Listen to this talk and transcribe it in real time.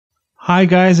Hi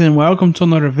guys, and welcome to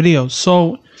another video.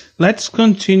 So let's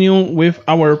continue with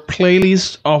our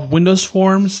playlist of Windows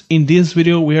Forms. In this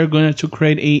video we are going to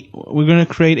create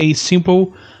a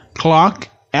simple clock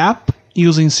app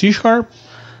using C#.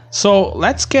 So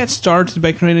let's get started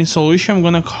by creating a solution. I'm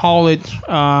going to call it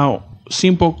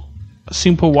simple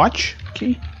watch.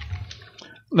 Okay,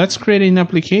 let's create an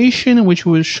application which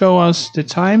will show us the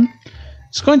time.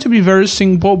 It's going to be very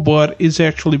simple, but it's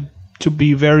actually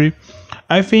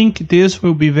I think this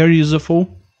will be very useful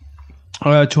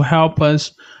to help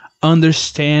us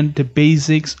understand the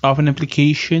basics of an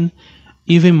application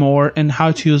even more, and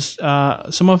how to use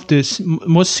some of the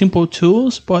most simple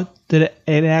tools, but that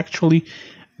it actually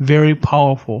very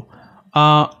powerful.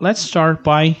 Let's start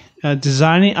by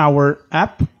designing our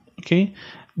app. Okay,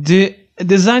 the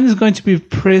design is going to be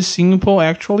pretty simple.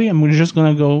 Actually, I'm just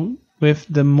gonna go with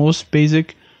the most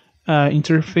basic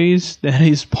interface that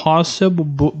is possible,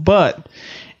 but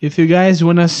if you guys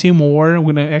want to see more, I'm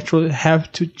gonna actually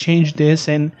have to change this,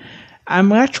 and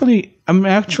I'm actually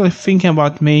thinking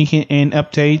about making an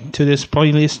update to this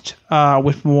playlist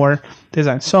with more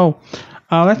design. So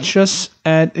let's just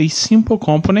add a simple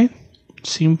component,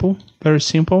 very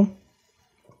simple.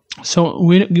 So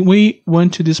we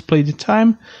want to display the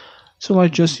time, so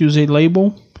let's just use a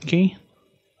label. Okay,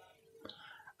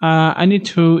 I need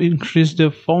to increase the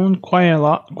font quite a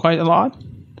lot.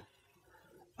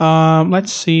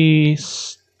 Let's see,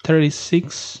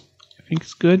 36. I think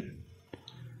it's good.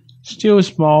 Still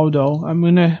small though. I'm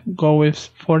gonna go with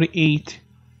 48.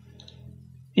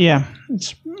 Yeah,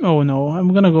 oh no,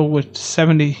 I'm gonna go with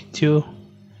 72.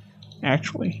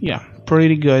 Actually, yeah,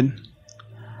 pretty good.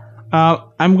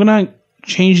 I'm gonna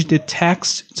change the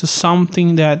text to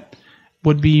something that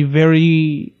would be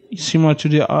very similar to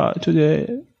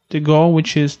the goal,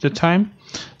 which is the time.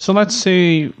 So let's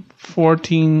say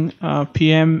 14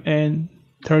 p.m. and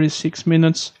 36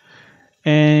 minutes,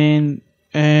 and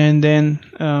then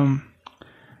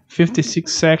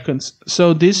 56 seconds.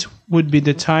 So this would be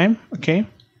the time. Okay,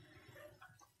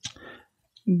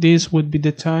 this would be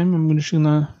the time. I'm just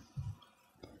gonna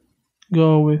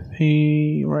go with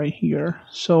a right here.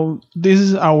 So this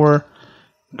is our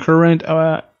current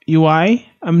UI.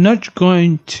 I'm not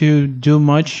going to do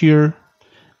much here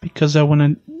because I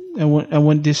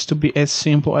want this to be as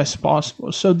simple as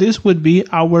possible. So this would be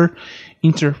our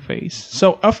interface.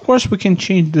 So of course we can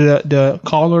change the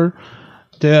color,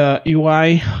 the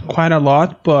UI quite a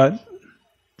lot, but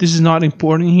this is not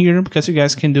important here because you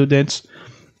guys can do that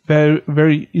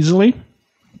very easily.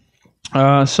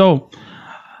 So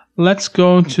let's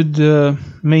go to the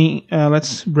main.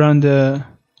 Let's run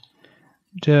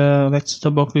let's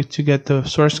double click to get the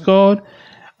source code.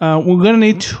 We're gonna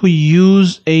need to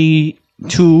use a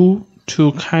tool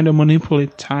to kind of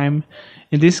manipulate time.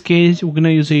 In this case, we're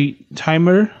gonna use a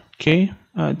timer. Okay,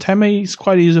 timer is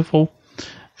quite a useful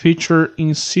feature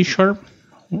in C#.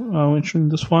 Which in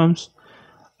this ones,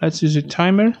 let's use a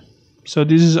timer. So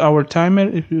this is our timer.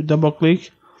 If you double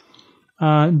clicking,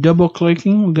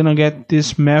 we're gonna get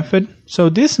this method. So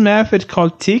this method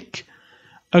called tick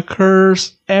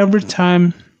occurs every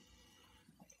time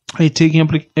a ticking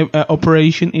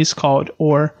operation is called,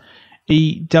 or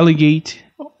a delegate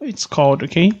it's called.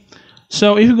 Okay,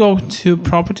 so if you go to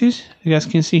properties, you guys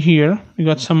can see here we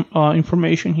got some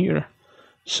information here.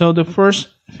 So the first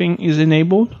thing is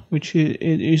enabled, which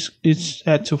is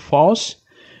set to false,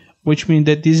 which means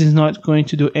that this is not going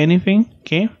to do anything.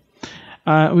 Okay,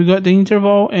 we got the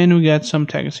interval and we got some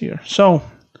tags here. So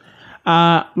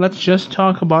let's just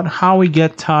talk about how we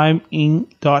get time in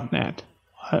 .NET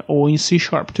or in C#.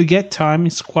 To get time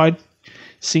is quite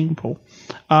simple.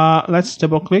 Let's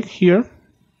double click here.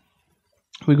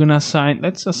 We're gonna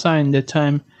let's assign the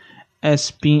time as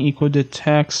being equal to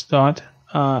text dot.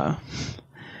 I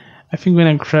think we're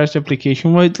gonna crash the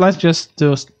application. Wait, let's just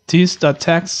do this dot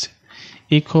text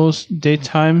equals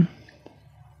datetime.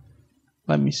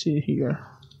 Let me see here.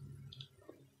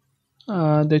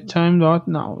 Datetime dot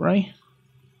now, right?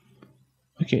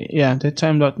 Okay, yeah,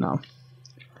 datetime dot now.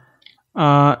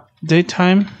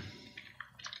 Datetime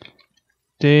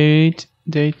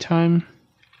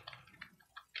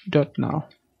dot now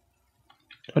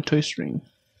dot to string.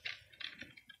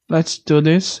 Let's do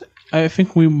this. I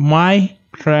think we might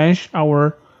crash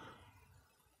our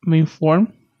main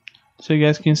form, so you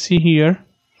guys can see here,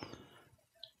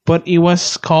 but it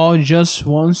was called just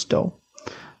once though.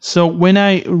 So when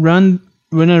I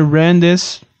ran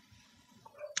this,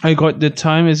 I got the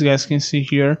time, as you guys can see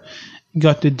here,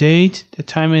 got the date, the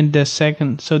time, and the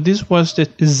second. So this was the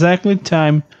exactly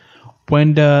time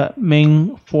when the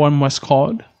main form was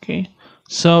called. Okay,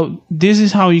 so this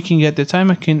is how you can get the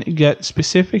time. I can get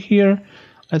specific here.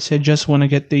 let's say I just want to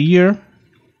get the year.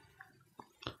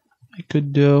 I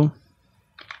could do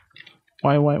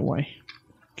y.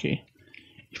 Okay,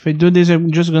 if I do this,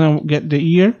 I'm just gonna get the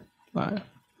year.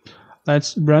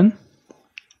 Let's run.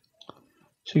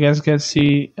 So you guys can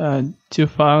see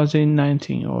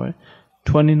 2019 or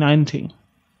 2019.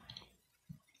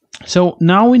 So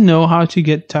now we know how to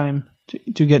get time,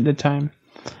 to get the time.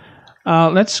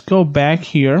 Let's go back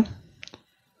here.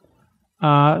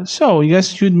 So you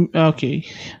guys should, okay.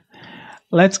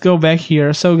 Let's go back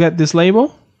here. So we got this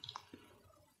label.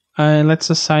 And let's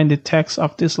assign the text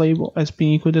of this label as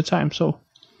being equal to time. So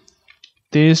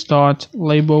this dot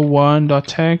label one dot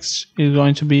text is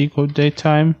going to be equal to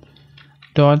datetime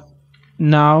dot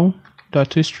now dot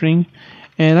toString,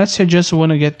 and let's say just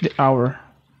want to get the hour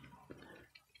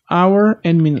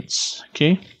and minutes.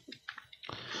 Okay,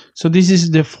 so this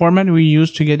is the format we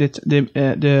use to get it,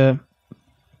 the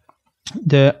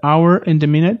hour and the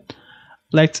minute.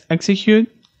 Let's execute,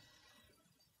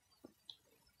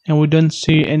 and we don't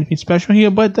see anything special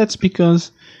here, but that's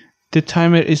because the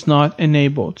timer is not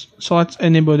enabled. So let's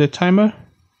enable the timer.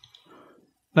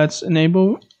 Let's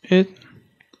enable it.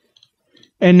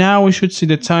 And now we should see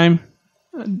the time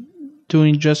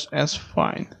doing just as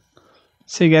fine.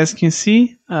 So you guys can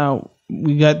see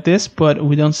we got this, but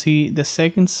we don't see the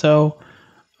seconds, so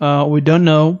we don't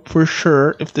know for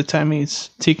sure if the time is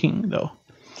ticking though.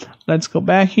 Let's go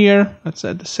back here. Let's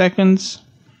add the seconds.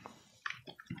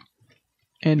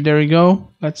 And there we go.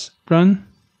 Let's run.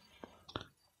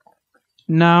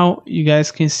 Now you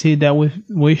guys can see that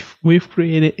we've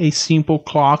created a simple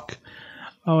clock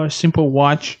or a simple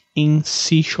watch in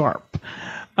C#.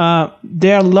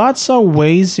 There are lots of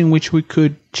ways in which we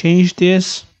could change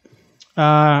this.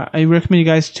 I recommend you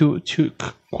guys to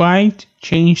quite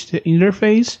change the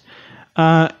interface.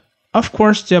 Of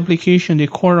course, the application, the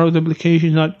core of the application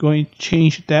is not going to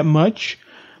change that much.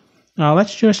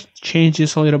 Let's just change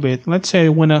this a little bit. Let's say I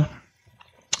wanna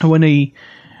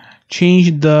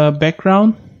change the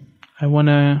background. I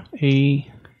wanna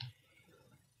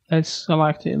let's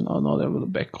select it. No, there will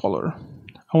be back color.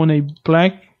 I want a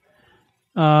black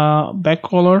back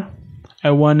color.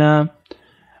 I wanna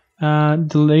the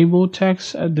label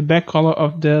text at the back color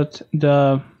of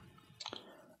the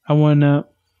I wanna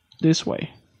this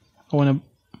way. I wanna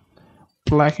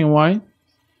black and white.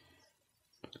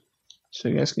 So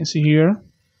you guys can see here.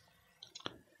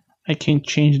 I can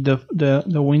change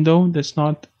the window. That's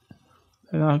not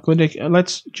good.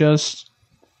 Let's just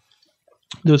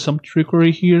do some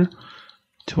trickery here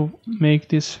to make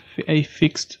this a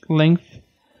fixed length.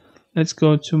 Let's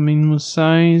go to minimum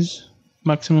size,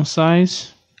 maximum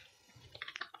size,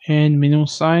 and minimum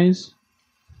size,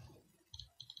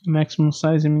 maximum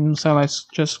size and minimum size. Let's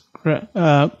just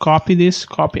copy this,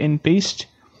 copy and paste.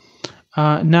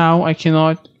 Now I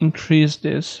cannot increase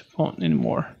this font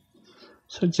anymore,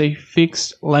 so it's a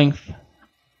fixed length.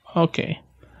 Okay,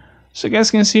 so you guys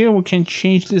can see here we can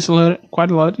change this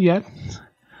quite a lot yet.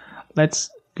 Let's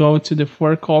go to the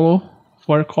for color.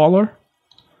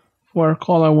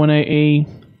 I want a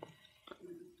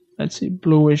let's see,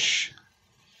 bluish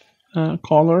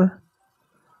color.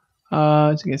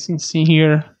 As you guys can see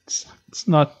here, it's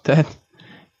not that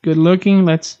good looking.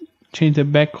 Let's change the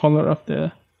back color of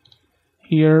the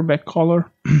back color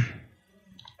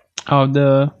of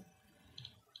the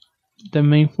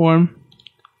main form.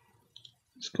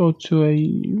 Let's go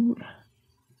to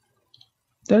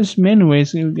there's many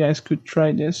ways you guys could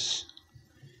try this.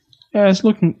 Yeah, it's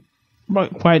looking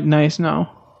quite nice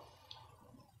now.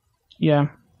 Yeah,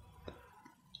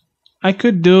 I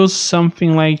could do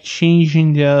something like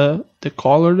changing the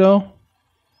color though.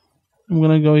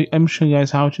 I'm showing you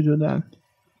guys how to do that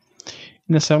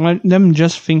in a second. Let me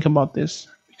just think about this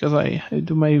because I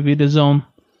do my videos on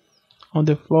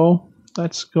the flow.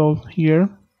 Let's go here.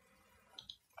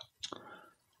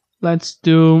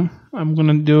 I'm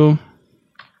gonna do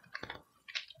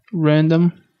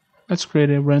random. Let's create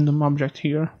a random object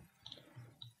here.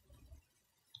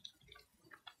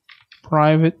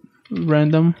 Private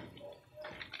random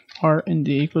rnd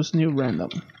equals new random.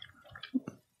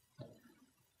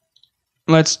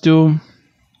 Let's do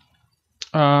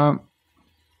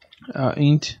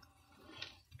int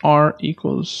r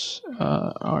equals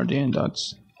rdn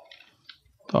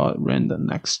dot random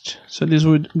next. So this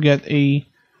would get a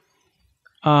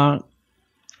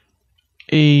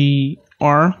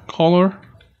R color,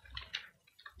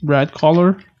 red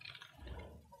color,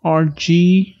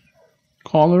 RG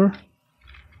color.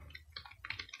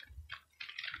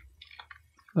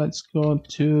 Let's go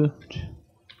to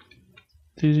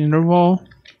this interval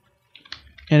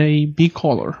and a B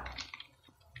color.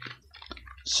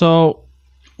 So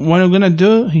what I'm gonna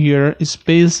do here is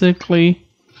basically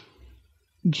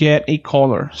get a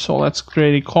color. So let's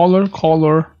create a color.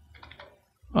 Color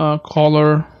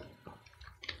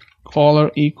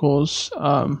equals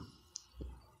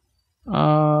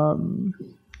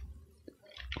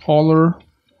color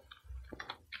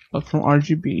from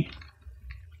RGB.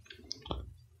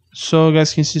 So you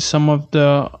guys can see some of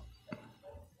the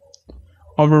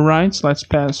overrides. Let's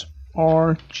pass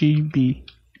RGB.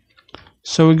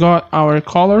 So we got our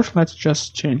colors. Let's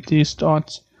just change these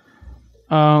dots.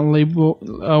 Label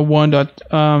one dot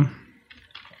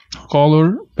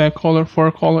color back color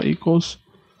for color equals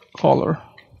color.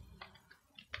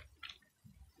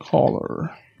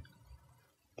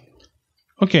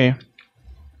 Okay,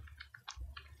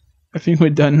 I think we're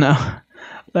done now.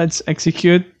 Let's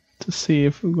execute to see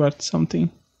if we got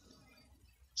something.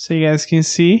 So you guys can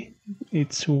see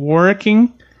it's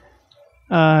working.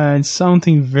 And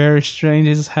something very strange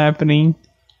is happening.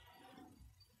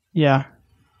 Yeah,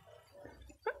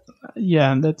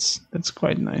 that's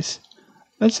quite nice.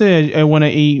 Let's say I want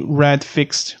a red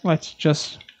fixed. Let's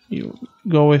just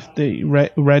go with the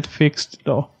red fixed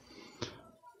though.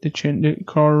 The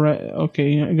color.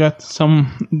 Okay, I got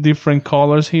some different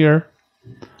colors here.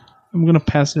 I'm gonna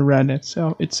pass the red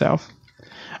itself.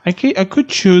 I could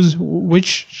choose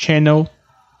which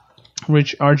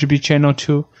RGB channel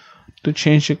to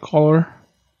change the color.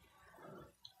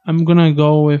 I'm gonna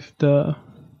go with a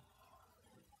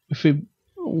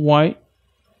white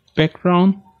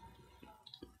background.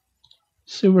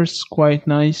 Silver's quite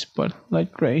nice, but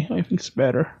light gray I think is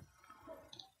better.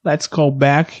 Let's go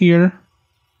back here,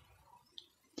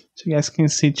 so you guys can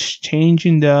see it's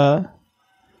changing the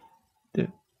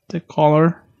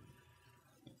color.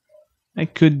 I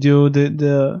could do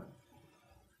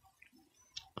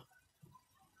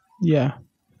yeah.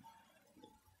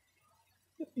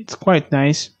 It's quite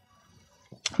nice.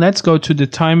 Let's go to the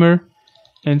timer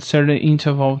and set the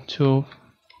interval to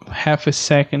half a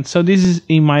second. So this is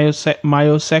in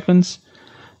milliseconds.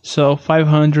 So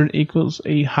 500 equals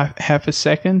a half a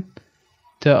second.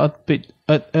 The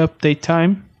update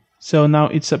time. So now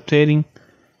it's updating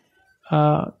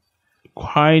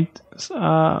quite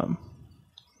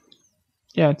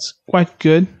yeah, it's quite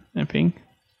good. I think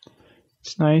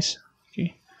it's nice.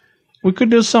 Okay, we could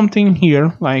do something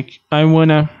here, like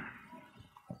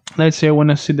let's say I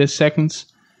wanna see the seconds.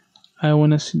 I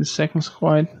wanna see the seconds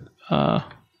quite. I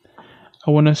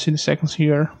wanna see the seconds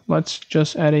here. Let's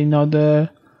just add another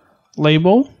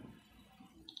label.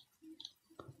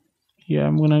 Yeah,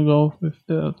 I'm gonna go with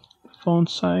the font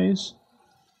size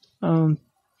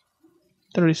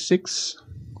 36.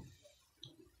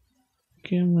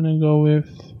 Okay, I'm gonna go with.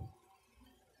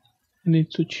 I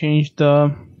need to change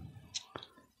the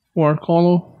for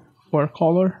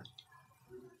color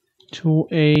to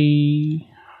a.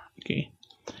 Okay,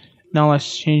 now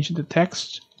let's change the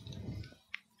text.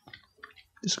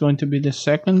 It's going to be the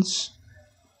seconds.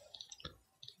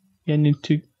 I need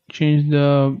to change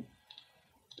the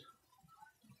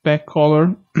back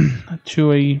color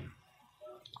to a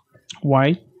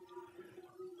white.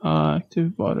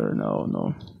 Active border,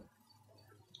 no.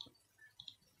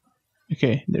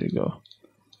 Okay, there you go.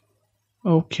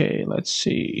 Okay, let's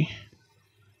see.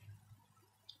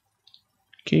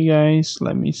 Okay, guys,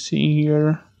 let me see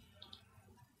here.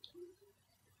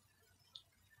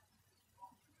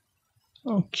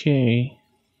 Okay.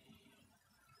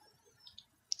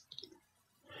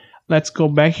 Let's go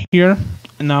back here.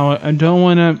 Now I don't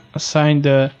want to assign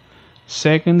the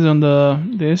seconds on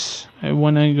this. I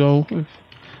want to go with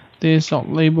this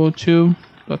label to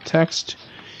the text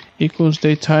equals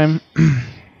daytime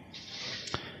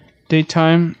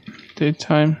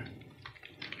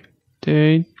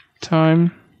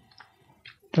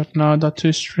dot now dot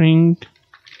to string.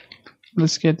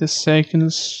 Let's get the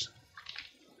seconds.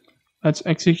 Let's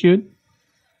execute.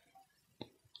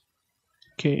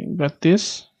 Okay, got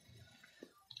this.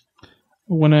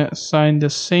 I want to assign the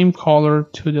same color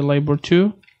to the label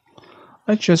 2.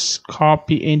 Let's just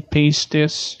copy and paste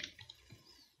this.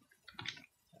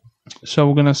 So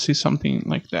we're gonna see something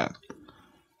like that.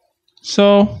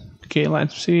 So okay,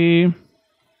 let's see.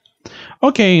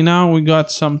 Okay, now we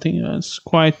got something that's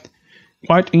quite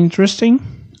interesting.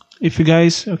 If you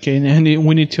guys, okay, and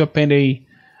we need to append a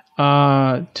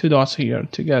 2 dots here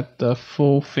to get the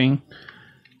full thing.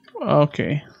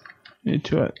 Okay, need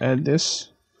to add this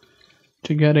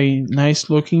to get a nice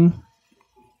looking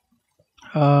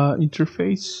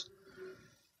interface.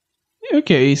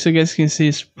 Okay, so you guys can see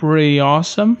it's pretty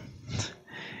awesome.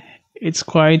 It's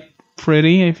quite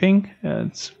pretty, I think.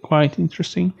 It's quite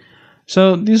interesting.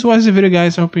 So this was the video,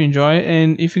 guys. I hope you enjoy it.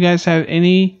 And if you guys have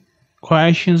any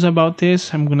questions about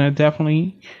this, I'm gonna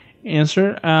definitely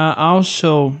answer.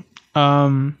 Also,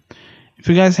 if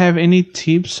you guys have any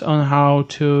tips on how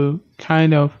to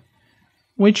kind of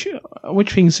which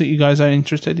things that you guys are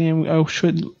interested in,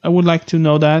 I would like to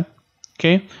know that.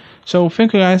 Okay, so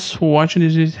thank you guys for watching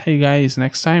this. See you guys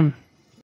next time.